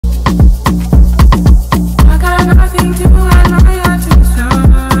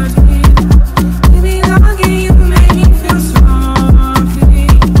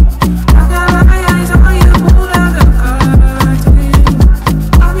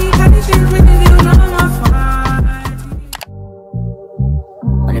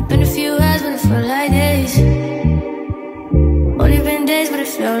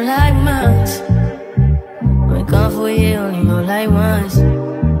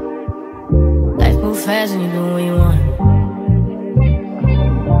fast and you do what you want.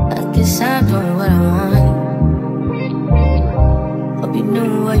 I guess I'm doing what I want. Hope you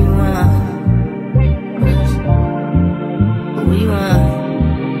doing what you want. What you want?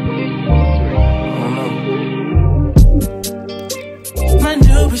 My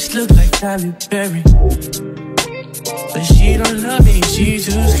new bitch look like Tyler Perry, but she don't love me, she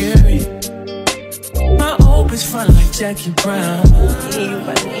too scary. My old bitch front like Jackie Brown.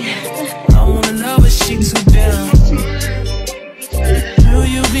 I wanna love her, she too down. Will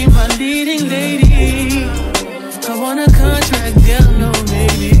you be my leading lady? I want a contract, girl, no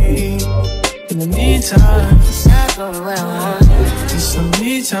maybe. In the meantime, just go where I want. Just some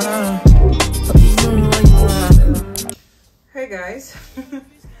me time. Hope you doing what you want. Hey guys.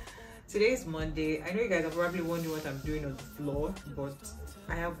 Today is Monday. I know you guys are probably wondering what I'm doing on the floor, but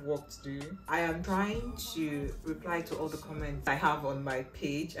I have work to do. I am trying to reply to all the comments I have on my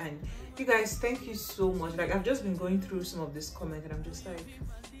page, and you guys, thank you so much. Like, I've just been going through some of these comments and I'm just like,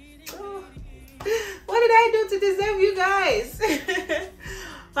 oh, what did I do to deserve you guys?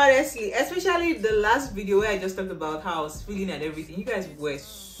 Honestly, especially the last video where I just talked about how I was feeling and everything. You guys were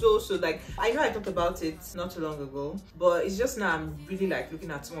so like, I know I talked about it not too long ago, but it's just now I'm really like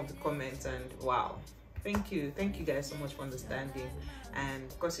looking at some of the comments and wow, thank you guys so much for understanding. And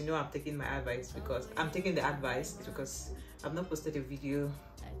of course, you know, I'm taking my advice, because I'm taking the advice because I've not posted a video,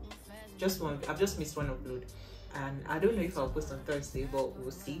 I've just missed one upload, and I don't know if I'll post on Thursday, but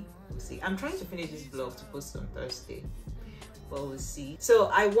we'll see. I'm trying to finish this vlog to post on Thursday, but we'll see. So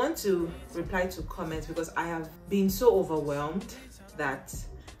I want to reply to comments because I have been so overwhelmed that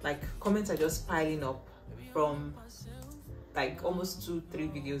like comments are just piling up from like almost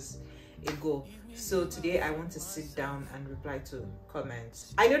 2-3 videos ago. So today I want to sit down and reply to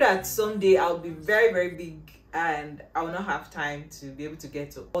comments. I know that someday I'll be very big and I will not have time to be able to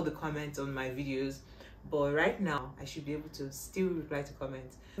get to all the comments on my videos, but right now I should be able to still reply to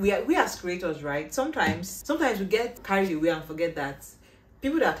comments. We as creators, right, sometimes we get carried away and forget that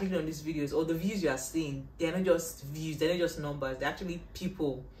people that are clicking on these videos or the views you are seeing, they're not just views, they're not just numbers, they're actually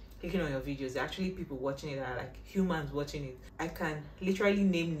people clicking on your videos. They're actually people watching it, are like humans watching it. I can literally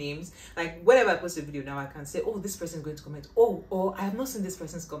name names. Like whenever I post a video now, I can say, oh, this person is going to comment. Oh, or I have not seen this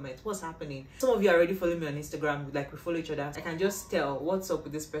person's comment. What's happening? Some of you already follow me on Instagram, like we follow each other. I can just tell what's up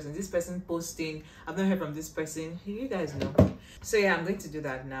with this person posting. I've not heard from this person. You guys know. So yeah, I'm going to do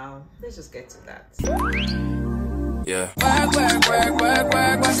that now. Let's just get to that. Yeah.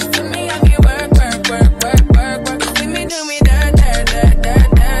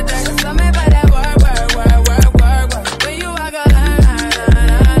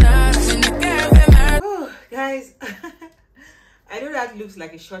 Guys, I know that looks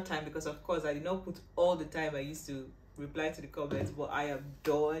like a short time because of course I did not put all the time I used to reply to the comments, but I am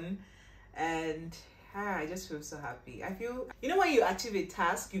done and I just feel so happy. I feel, you know, when you achieve a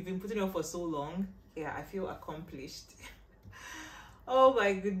task you've been putting on for so long, yeah, I feel accomplished. Oh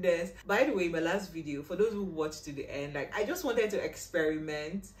my goodness. By the way, my last video, for those who watched to the end, like I just wanted to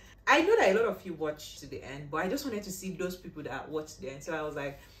experiment. I know that a lot of you watched to the end, but I just wanted to see those people that watched to the end. So I was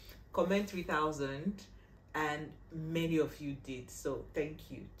like, comment 3,000, and many of you did, so thank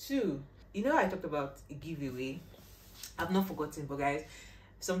you. 2, you know, I talked about a giveaway. I've not forgotten, but guys,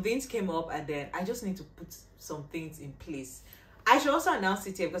 some things came up and then I just need to put some things in place. I should also announce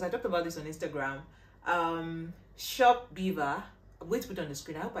it here because I talked about this on Instagram. Shop Beaver, I'm going to put it on the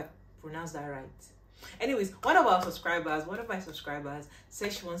screen. I hope I pronounced that right. Anyways, one of my subscribers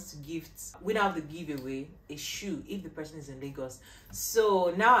said she wants to gift winner of the giveaway a shoe if the person is in Lagos.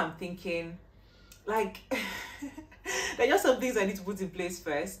 So now I'm thinking, like, there are just some things I need to put in place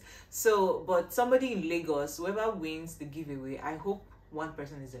first. So, but somebody in Lagos, whoever wins the giveaway, I hope one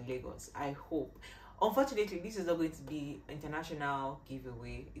person is in Lagos. I hope. Unfortunately, this is not going to be international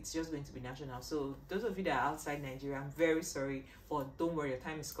giveaway. It's just going to be national. So those of you that are outside Nigeria, I'm very sorry, but don't worry, your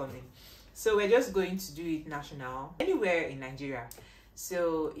time is coming. So we're just going to do it national, anywhere in Nigeria.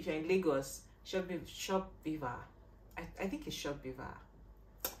 So if you're in Lagos, Shop Beaver. I think it's Shop Beaver.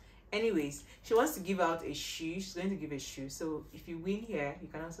 Anyways, she wants to give out a shoe. She's going to give a shoe. So if you win here, you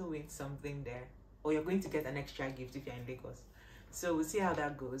can also win something there, or you're going to get an extra gift if you're in Lagos. So we'll see how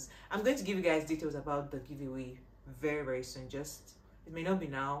that goes. I'm going to give you guys details about the giveaway very soon. Just, it may not be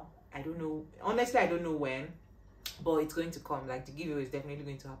now, I don't know, honestly I don't know when, but it's going to come. Like, the giveaway is definitely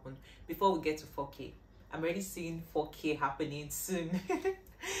going to happen before we get to 4K. I'm already seeing 4K happening soon.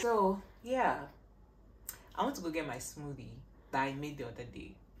 So yeah, I want to go get my smoothie that I made the other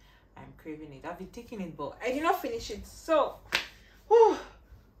day. I'm craving it. I've been taking it, but I did not finish it. So, oh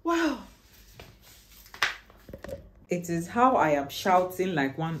wow, It is how I am shouting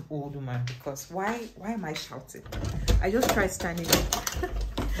like one old woman, because why am I shouting? I just tried standing up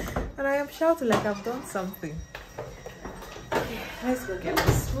and I am shouting like I've done something. Okay, let's go get my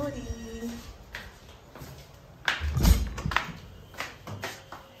smoothie.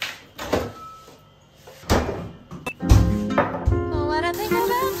 What I think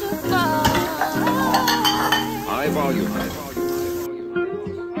about you for. High volume.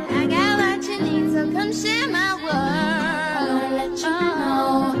 I got what you need, so come share my world. I wanna let you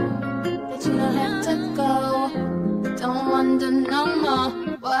know that you don't have to go. Don't wonder no more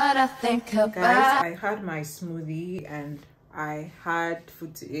what I think about. Guys, I had my smoothie and I had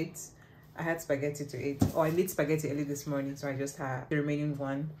food to eat. I had spaghetti to eat. Oh, I made spaghetti early this morning, so I just had the remaining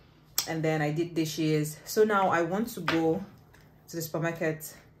one. And then I did dishes. So now I want to go to the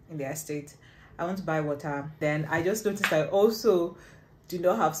supermarket in the estate. I want to buy water. Then I just noticed I also do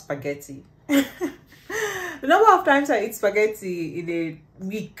not have spaghetti. The number of times I eat spaghetti in a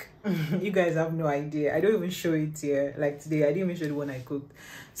week, you guys have no idea. I don't even show it here. Like today, I didn't even show the one I cooked.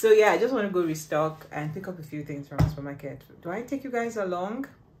 So yeah, I just want to go restock and pick up a few things from the supermarket. Do I take you guys along?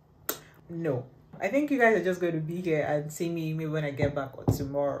 No. I think you guys are just going to be here and see me maybe when I get back or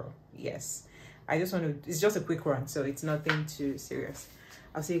tomorrow. Yes. I just want to, it's just a quick run, so it's nothing too serious.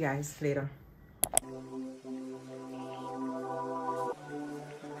 I'll see you guys later.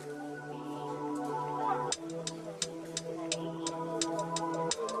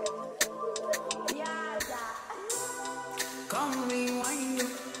 Come rewind you.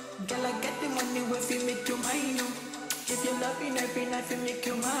 Girl, I get the money if you make you mind you. If you love me every night, you make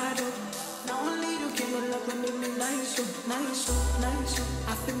you mad. Not only you can love and make me nice, nice, nice. I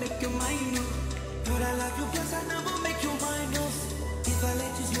feel make you mind you. But I love you, plus I never make you mind us. If I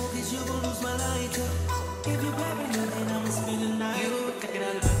let you smoke this, you gon' lose my lighter. If you grab it, then I'm spending the night. You take it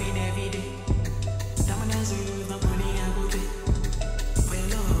out of me every day. Diamond as you use my money, I go pay. For your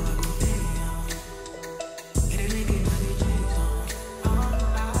love, I go pay. Get a nigga in my dreams. I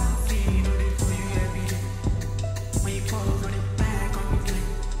feel it for you every day. When you fall, run it back on me, play.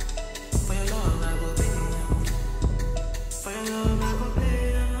 For your love, I go pay. For your love, I go pay.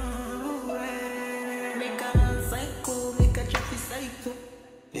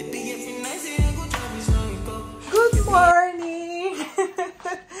 Good morning.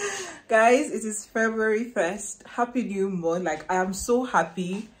 Guys, it is February 1st. Happy new month. Like, I am so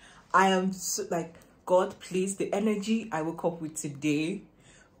happy. I am so, like, God, please, the energy I woke up with today,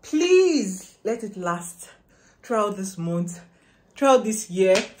 please let it last throughout this month, throughout this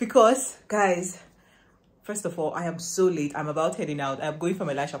year, because guys, first of all, I am so late. I'm about heading out. I'm going for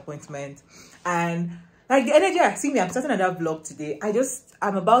my lash appointment, and like the energy I see me, I'm starting another vlog today.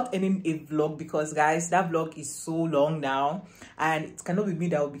 I'm about ending a vlog because guys, that vlog is so long now, and it cannot be me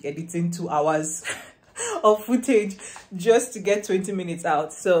that will be editing 2 hours of footage just to get 20 minutes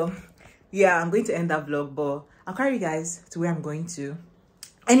out. So yeah, I'm going to end that vlog, but I'll carry you guys to where I'm going to.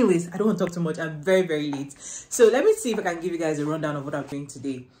 Anyways, I don't want to talk too much. I'm very, very late. So let me see if I can give you guys a rundown of what I'm doing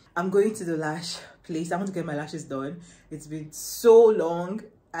today. I'm going to the lash place. I want to get my lashes done. It's been so long,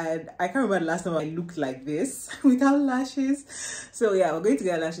 and I can't remember the last time I looked like this without lashes. So yeah, we're going to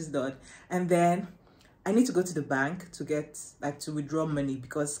get lashes done, and then I need to go to the bank to get, like, to withdraw money,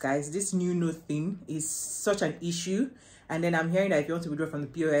 because guys, this new note thing is such an issue. And then I'm hearing that if you want to withdraw from the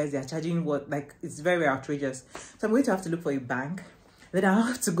POS, they're charging what, like, it's very, very outrageous. So I'm going to have to look for a bank. Then I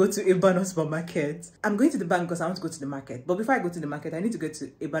have to go to Ibadan supermarket. I'm going to the bank because I want to go to the market. But before I go to the market, I need to go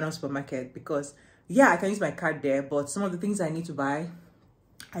to Ibadan supermarket, because yeah, I can use my card there, but some of the things I need to buy,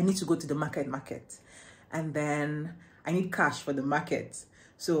 I need to go to the market. And then I need cash for the market.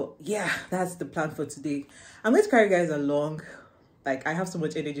 So yeah, that's the plan for today. I'm going to carry you guys along. Like, I have so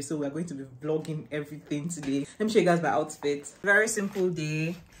much energy, so we're going to be vlogging everything today. Let me show you guys my outfit. Very simple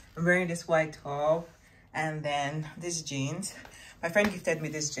day. I'm wearing this white top and then these jeans. My friend gifted me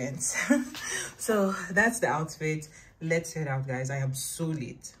these jeans. So that's the outfit. Let's head out, guys. I am so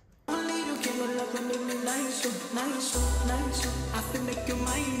late.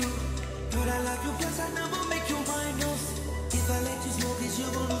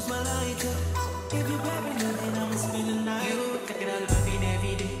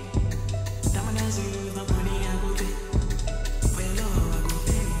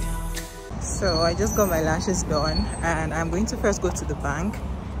 So I just got my lashes done, and I'm going to first go to the bank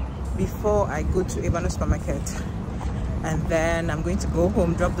before I go to Ibadan supermarket, and then I'm going to go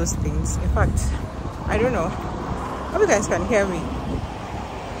home, drop those things. In fact, I don't know, I hope you guys can hear me,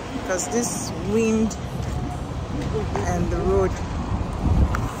 because this wind and the road.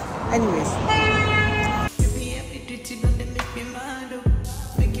 Anyways,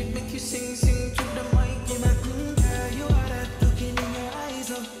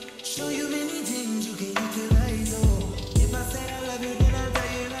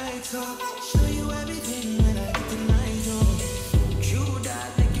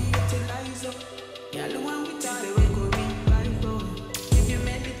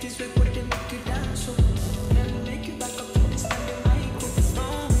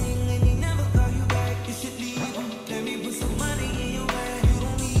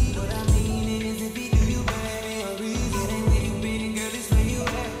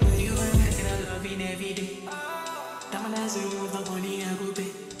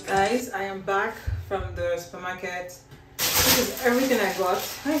 supermarket. This is everything I got.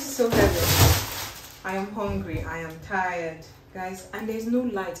 Why is it so heavy? I am hungry. I am tired, guys, and there's no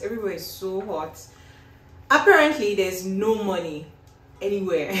light. Everywhere is so hot. Apparently, there's no money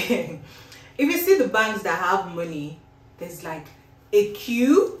anywhere. If you see the banks that have money, there's like a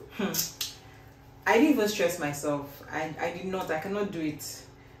queue. I didn't even stress myself. I did not. I cannot do it.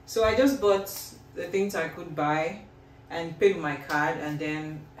 So I just bought the things I could buy and paid with my card, and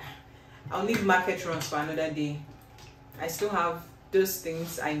then I'll leave market runs for another day. I still have those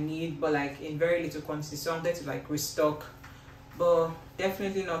things I need, but like in very little quantity, so I'm going to like restock, but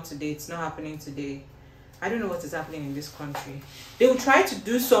definitely not today. It's not happening today. I don't know what is happening in this country. They will try to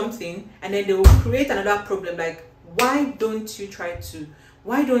do something and then they will create another problem. Like, why don't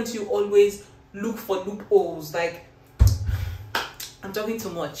you always look for loopholes? Like, I'm talking too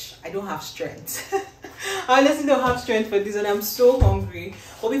much. I don't have strength. I honestly don't have strength for this, and I'm so hungry.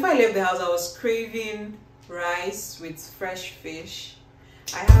 But before I left the house, I was craving rice with fresh fish.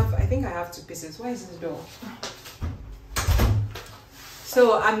 I think I have 2 pieces. Why is this door?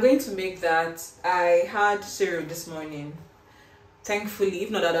 So I'm going to make that. I had cereal this morning, thankfully. If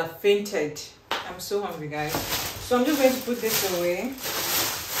not, I'd have fainted. I'm so hungry, guys. So I'm just going to put this away,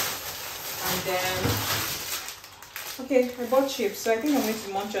 and then okay, I bought chips, so I think I'm going to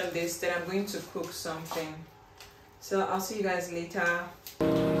munch on this. Then I'm going to cook something. So I'll see you guys later.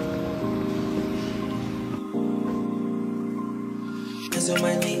 On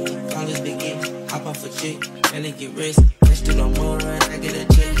my knee, college begin, hop off a chick, barely get rich, catch it on more run, I get a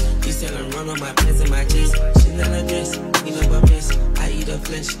chick, you selling run on my pants and my jeans, she not a dress, you know my best, I eat her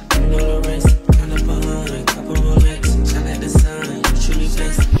flesh, you know the rest, count up 100, couple Rolex, shine like the sun, you truly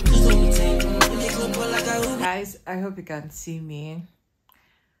blessed, guys, I hope you can see me.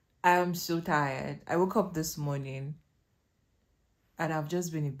 I am so tired. I woke up this morning and I've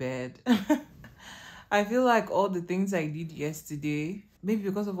just been in bed. I feel like all the things I did yesterday, maybe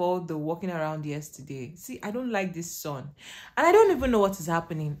because of all the walking around yesterday. See, I don't like this sun. And I don't even know what is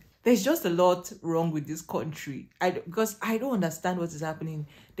happening. There's just a lot wrong with this country. Because I don't understand what is happening.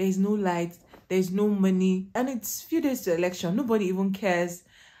 There is no light. There is no money. And it's a few days to election. Nobody even cares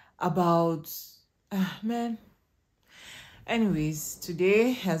about... man. Anyways,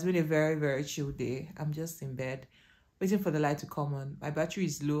 today has been a very, very chill day. I'm just in bed, waiting for the light to come on. My battery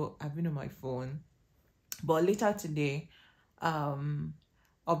is low. I've been on my phone. But later today,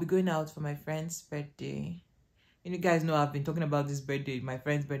 I'll be going out for my friend's birthday. You guys know I've been talking about this birthday, my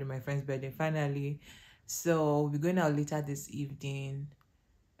friend's birthday, finally. So we'll be going out later this evening,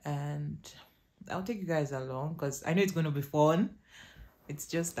 and I'll take you guys along because I know it's going to be fun. It's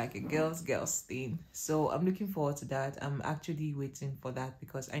just like a girls thing. So I'm looking forward to that. I'm actually waiting for that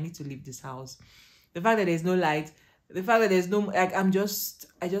because I need to leave this house. The fact that there's no light, the fact that there's no, like, I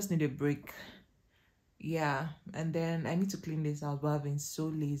just need a break. Yeah, and then I need to clean this house, but I've been so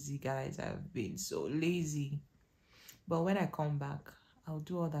lazy, guys. I've been so lazy. But when I come back, I'll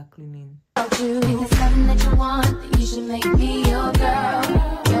do all that cleaning. If it's something that you want, you should make me your girl,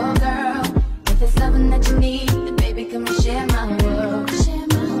 your girl. If it's something that you need, then baby, come and share my world. If it's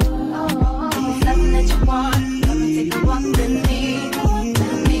something that you want, come and take a walk with me,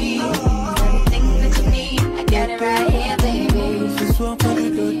 Everything that you need, I got it right here, baby.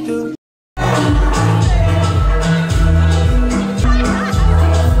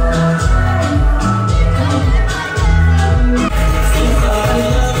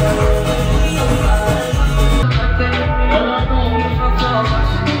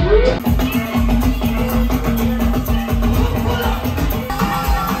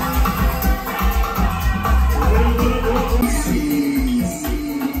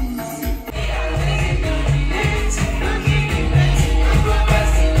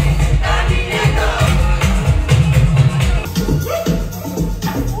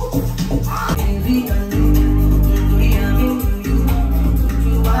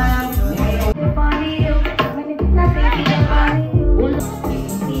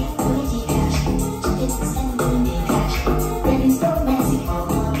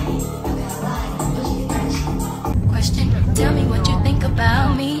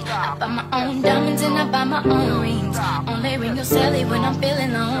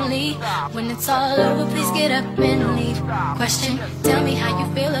 When it's all over, please get up and leave. Question, tell me how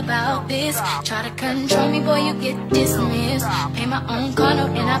you feel about this. Try to control me, boy, you get dismissed. Pay my own car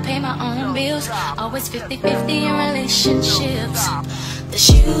note and I pay my own bills. Always 50-50 in relationships. The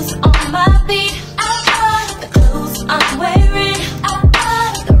shoes on my feet, the clothes I'm wearing,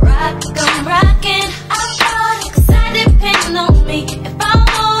 the rock I'm rocking, 'cause I depend on me if I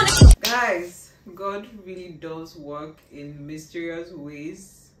want it. Guys, God really does work in mysterious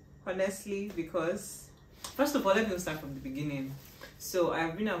ways. Honestly, because First of all, let me start from the beginning. So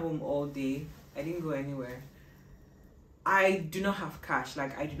I've been at home all day. I didn't go anywhere. I do not have cash,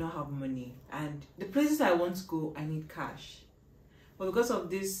 like I do not have money, and the places I want to go, I need cash. But because of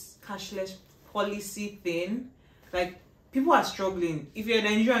this cashless policy thing, like people are struggling. If you're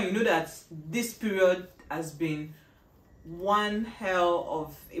Nigerian, you know that this period has been one hell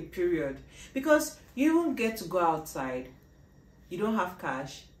of a period, because you won't get to go outside, you don't have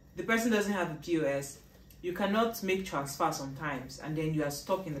cash, the person doesn't have a POS, you cannot make transfer sometimes, and then you are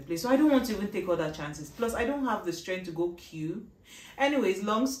stuck in the place. So I don't want to even take other chances. Plus, I don't have the strength to go queue. Anyways,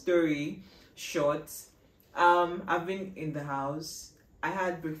 long story short, I've been in the house. I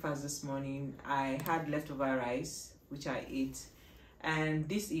had breakfast this morning. I had leftover rice, which I ate. And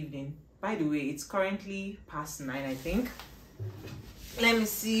this evening, by the way, it's currently past 9, I think. Let me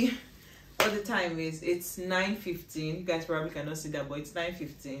see what the time is. It's 9:15. You guys probably cannot see that, but it's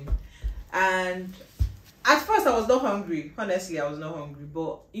 9:15. And at first I was not hungry. Honestly, I was not hungry.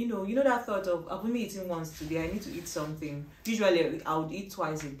 But you know that thought of, I've only eaten once today, I need to eat something. Usually I would eat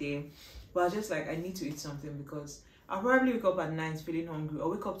twice a day, but I was just like, I need to eat something, because I'll probably wake up at night feeling hungry,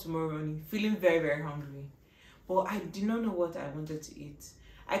 or wake up tomorrow morning feeling very, very hungry. But I did not know what I wanted to eat.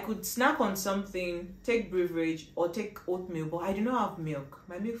 I could snack on something, take beverage, or take oatmeal, but I do not have milk.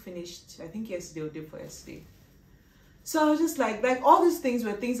 My milk finished, I think yesterday or day before yesterday. So I was just like all these things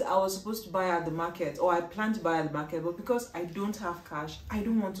were things I was supposed to buy at the market, or I planned to buy at the market, but because I don't have cash, I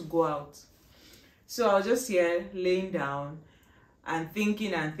don't want to go out. So I was just here laying down and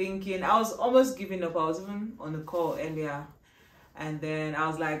thinking and thinking. I was almost giving up. I was even on a call earlier, and then I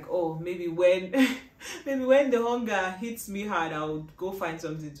was like, oh, maybe when maybe when the hunger hits me hard, I would go find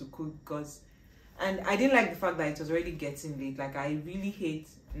something to cook. And I didn't like the fact that it was already getting late. Like, I really hate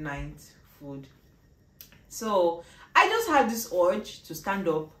night food. So I just had this urge to stand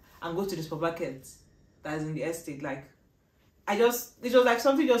up and go to the supermarket that's in the estate. Like, it was like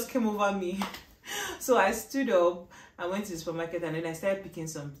something just came over me. So I stood up, I went to the supermarket, and then I started picking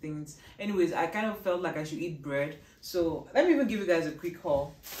some things. Anyways, I kind of felt like I should eat bread. So let me even give you guys a quick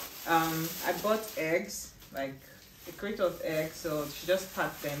haul. I bought eggs, like a crate of eggs, so she just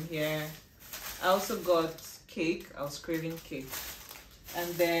packed them here. I also got cake. I was craving cake.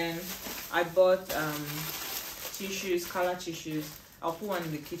 And then I bought tissues, color tissues. I'll put one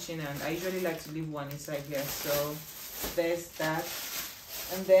in the kitchen, and I usually like to leave one inside here. So there's that.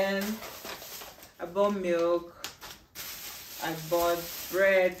 And then I bought milk. I bought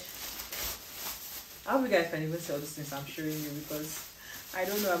bread. I hope you guys can even see all these things I'm showing you, because I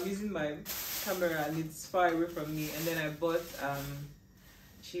don't know, I'm using my camera and it's far away from me. And then I bought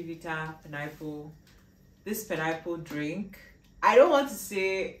Chivita pineapple. This pineapple drink, I don't want to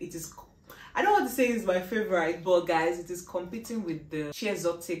say it's my favorite, but guys, it is competing with the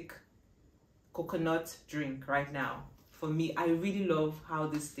XOxO coconut drink right now. For me, I really love how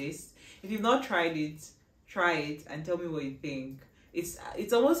this tastes. If you've not tried it, try it and tell me what you think. It's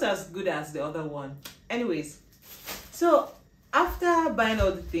almost as good as the other one. Anyways, so after buying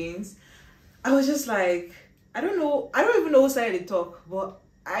all the things, I was just like, I don't even know who started the talk, but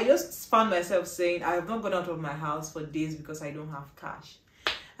I just found myself saying, I have not gone out of my house for days because I don't have cash.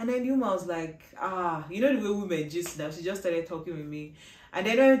 And then Yuma was like, you know the way women just now, she just started talking with me. And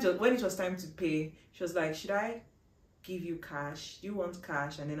then when it was time to pay, she was like, should I give you cash? Do you want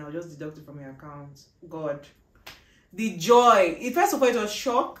cash? And then I'll just deduct it from your account. God, the joy. First of all, it was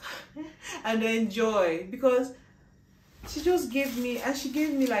shock and then joy, because she just gave me, and she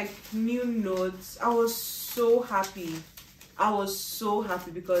gave me like new notes. I was so happy. I was so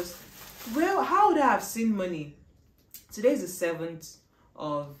happy because, well, how would I have seen money? Today is the 7th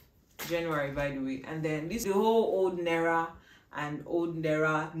of January, by the way, and then the whole old Naira and old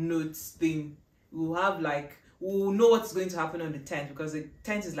Naira notes thing, we'll know what's going to happen on the 10th, because the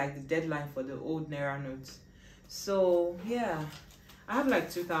 10th is like the deadline for the old Naira notes. So yeah, I have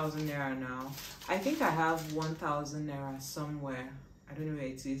like 2,000 Naira now. I think I have 1,000 Naira somewhere. I don't know where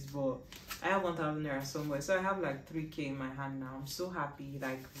it is, but I have 1,000 Naira somewhere. So I have like 3K in my hand now. I'm so happy,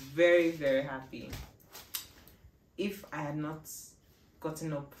 like very, very happy. If I had not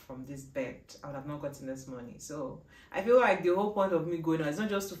gotten up from this bed, I would have not gotten this money. So I feel like the whole point of me going out is not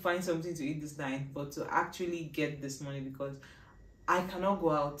just to find something to eat this night, but to actually get this money, because I cannot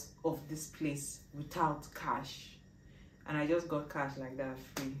go out of this place without cash. And I just got cash like that,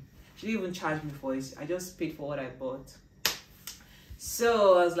 free. She didn't even charge me for it. I just paid for what I bought.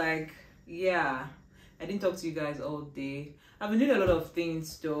 So I was like, yeah, I didn't talk to you guys all day. I've been doing a lot of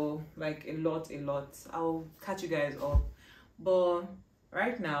things though, like a lot. I'll catch you guys up. But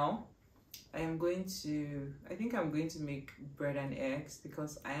right now, I think I'm going to make bread and eggs,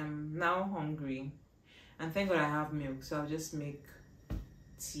 because I am now hungry. And thank God I have milk, so I'll just make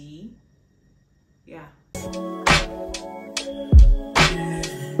tea. Yeah.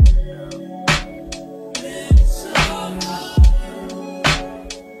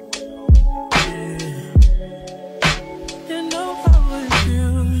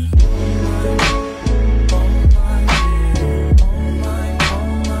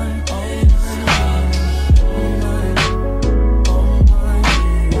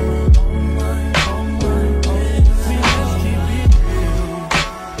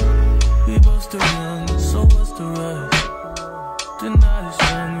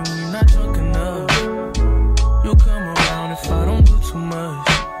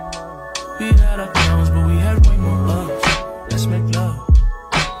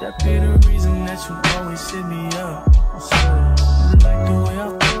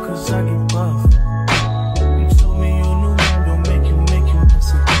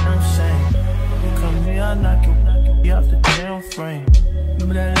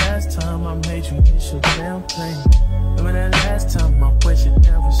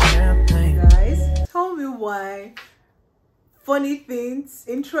 Funny things,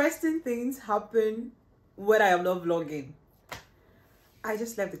 interesting things happen when I am not vlogging. I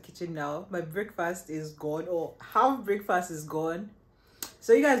just left the kitchen now. My breakfast is gone, or half breakfast is gone.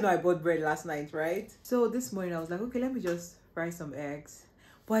 So you guys know I bought bread last night, right? So this morning I was like, okay, let me just fry some eggs.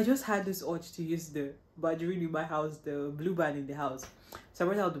 But I just had this urge to use the badgerine in my house, the blue band in the house. So I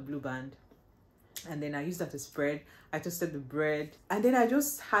brought out the blue band and then I used that to spread. I toasted the bread and then I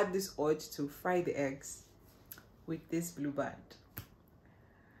just had this urge to fry the eggs with this blue band.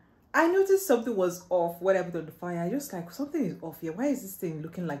 I noticed something was off when I put on the fire. I just like, something is off here. Why is this thing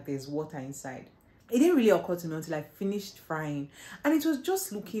looking like there's water inside? It didn't really occur to me until I finished frying, and it was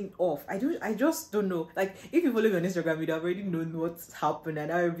just looking off. I just don't know. Like, if you follow me on Instagram, you'd already known what's happened and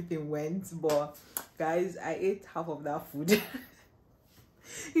how everything went. But guys, I ate half of that food.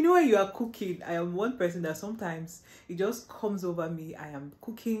 You know, when you are cooking, I am one person that sometimes it just comes over me. I am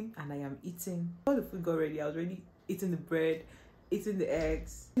cooking and I am eating. All the food got ready. I was already eating the bread, eating the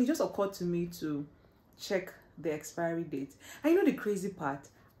eggs. And it just occurred to me to check the expiry date. And you know the crazy part?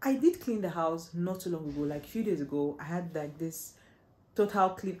 I did clean the house not too long ago, like a few days ago. I had like this total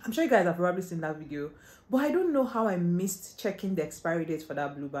clean. I'm sure you guys have probably seen that video, but I don't know how I missed checking the expiry date for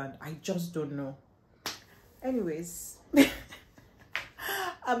that blue band. I just don't know. Anyways,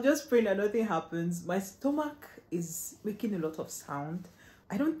 I'm just praying that nothing happens. My stomach is making a lot of sound.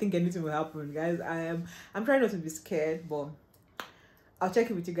 I don't think anything will happen, guys. I'm trying not to be scared, but I'll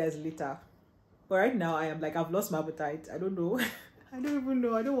check it with you guys later. But right now I am like, I've lost my appetite. I don't know. I don't even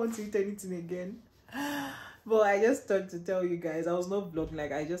know. I don't want to eat anything again. But I just thought to tell you guys, I was not vlogging.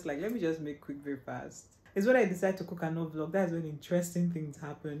 Like, I just like, let me just make quick breakfast. It's when I decide to cook and not vlog. That's when interesting things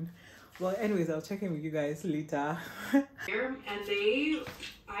happen. Well, anyways, I'll check in with you guys later. And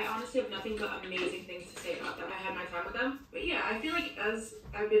I honestly have nothing but amazing things to say about them. I had my time with them. But yeah, I feel like as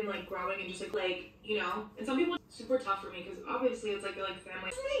I've been like growing and just like, you know, and some people it's super tough for me because obviously it's like family.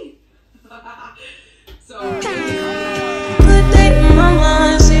 It's me. So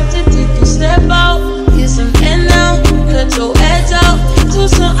step out, get some pen now, cut your edge out, do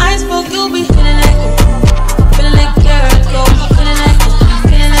some ice, but you'll be feeling like carrot go, feeling like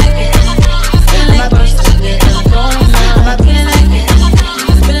brush to get us going now, feeling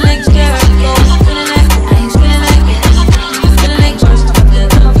like carrot go, feeling like brush to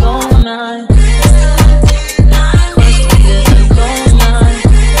get us going now, brush to get us going now,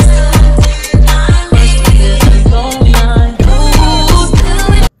 brush to get us going now.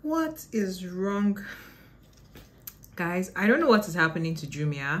 What is wrong, guys? I don't know what is happening to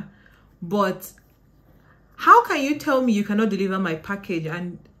Jumia, but how can you tell me you cannot deliver my package?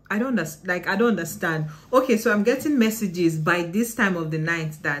 And I don't understand. Okay, so I'm getting messages by this time of the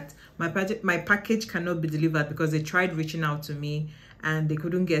night that my package cannot be delivered because they tried reaching out to me and they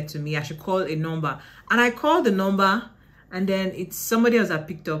couldn't get to me. I should call a number, and I called the number, and then it's somebody else that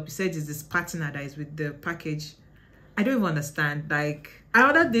picked up. He said it's this partner that is with the package. I don't even understand. Like, I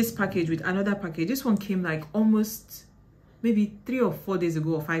ordered this package with another package. This one came like almost maybe 3 or 4 days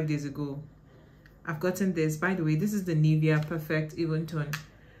ago or 5 days ago. I've gotten this. By the way, this is the Nivea Perfect Even Tone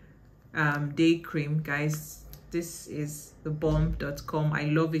Day Cream, guys. This is the bomb.com. I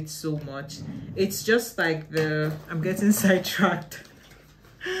love it so much. It's just like the, I'm getting sidetracked.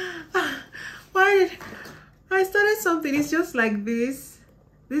 Why did I started something? It's just like this.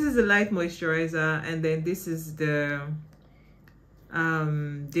 This is the light moisturizer, and then this is the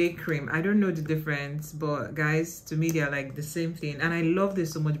day cream. I don't know the difference, but guys, to me they are like the same thing, and I love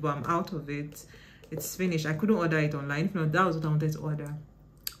this so much, but I'm out of it. It's finished. I couldn't order it online. If not, that was what I wanted to order.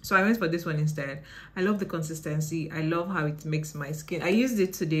 So I went for this one instead. I love the consistency. I love how it makes my skin. I used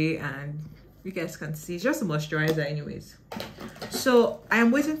it today and you guys can see it's just a moisturizer anyways. So I am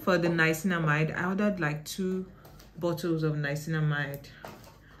waiting for the niacinamide. I ordered like 2 bottles of niacinamide,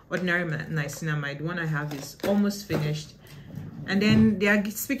 ordinary niacinamide. The one I have is almost finished. And then they are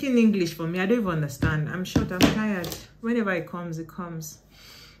speaking English for me. I don't even understand. I'm short, I'm tired. Whenever it comes, it comes.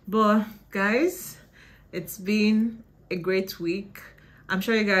 But guys, it's been a great week. I'm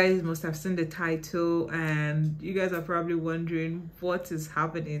sure you guys must have seen the title and you guys are probably wondering what is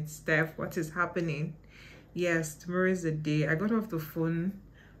happening, Steph, what is happening? Yes, tomorrow is the day. I got off the phone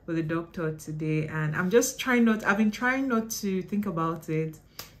with the doctor today and I'm just trying not, I've been trying not to think about it,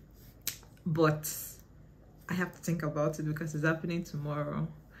 but I have to think about it because it's happening tomorrow.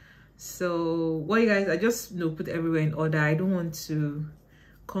 So what you guys, I just put everywhere in order. I don't want to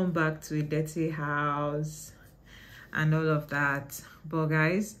come back to a dirty house and all of that. But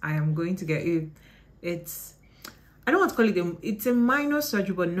guys, I am going to get it. It's, I don't want to call it it's a minor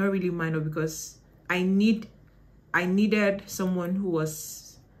surgery, but not really minor because I needed someone who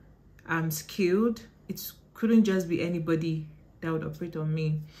was skilled. It couldn't just be anybody that would operate on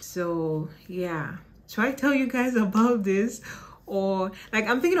me. So yeah, should I tell you guys about this, or like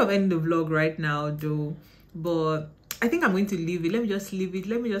I'm thinking of ending the vlog right now though, but I think I'm going to leave it. Let me just leave it.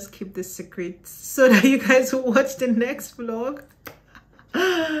 Let me just keep this secret so that you guys will watch the next vlog.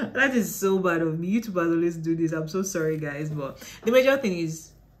 That is so bad of me. YouTubers always do this. I'm so sorry guys, but the major thing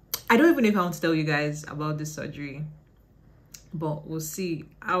is I don't even know if I want to tell you guys about this surgery, but we'll see.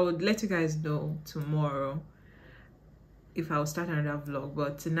 I would let you guys know tomorrow if I'll start another vlog,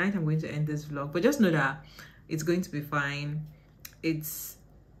 but tonight I'm going to end this vlog. But just know that it's going to be fine. It's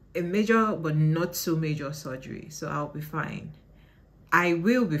a major but not so major surgery, so I'll be fine. I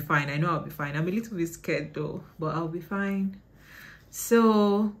will be fine. I know I'll be fine. I'm a little bit scared though, but I'll be fine.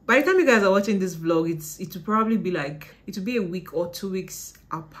 So by the time you guys are watching this vlog, it will probably be like, it will be a week or 2 weeks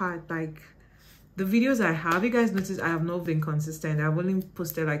apart. Like the videos I have, you guys notice I have not been consistent. I've only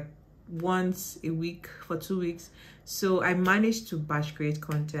posted like once a week for 2 weeks. So I managed to batch create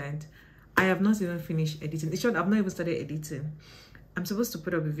content. I have not even finished editing. In short, I've not even started editing. I'm supposed to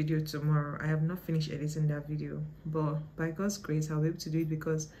put up a video tomorrow. I have not finished editing that video, but by God's grace I'll be able to do it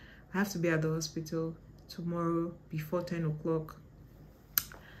because I have to be at the hospital tomorrow before 10 o'clock.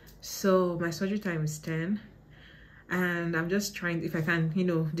 So my surgery time is 10 and I'm just trying, if I can,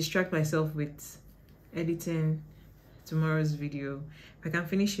 distract myself with editing tomorrow's video. If I can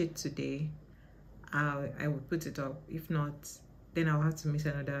finish it today, I will put it up. If not, then I'll have to miss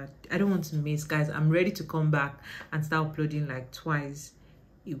another. I don't want to miss, guys. I'm ready to come back and start uploading like twice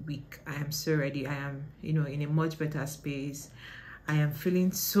a week. I am so ready. I am, in a much better space. I am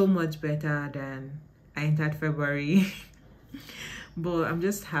feeling so much better than I entered February. But I'm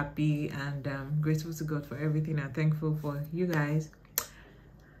just happy and grateful to God for everything. I'm thankful for you guys.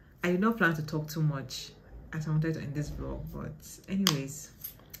 I did not plan to talk too much as I wanted to end this vlog, but anyways,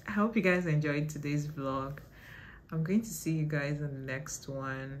 I hope you guys enjoyed today's vlog. I'm going to see you guys in the next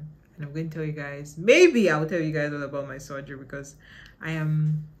one, and I'm going to tell you guys, maybe I'll tell you guys all about my surgery because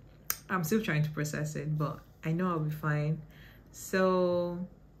I'm still trying to process it, but I know I'll be fine. So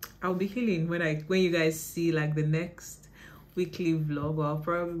I'll be healing when you guys see like the next weekly vlog. I'll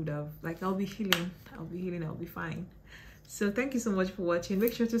probably would have I'll be healing, I'll be fine. So thank you so much for watching.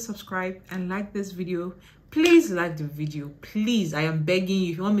 Make sure to subscribe and like this video. Please like the video, please. I am begging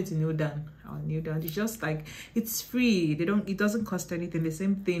you. If you want me to kneel down, I'll kneel down. It's just it's free. It doesn't cost anything. The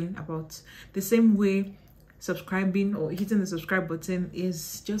same thing about the same way subscribing or hitting the subscribe button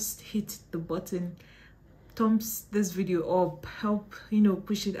is just hit the button, thumbs this video up, help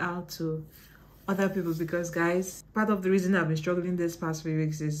push it out to other people, because guys, part of the reason I've been struggling this past few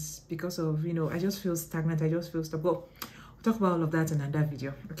weeks is because of I just feel stagnant, I just feel stuck. But we'll talk about all of that in another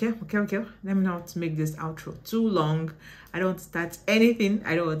video. Okay, let me not make this outro too long. I don't want to start anything.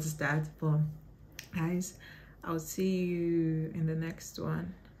 I don't want to start, but guys, I'll see you in the next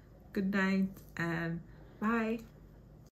one. Good night and bye.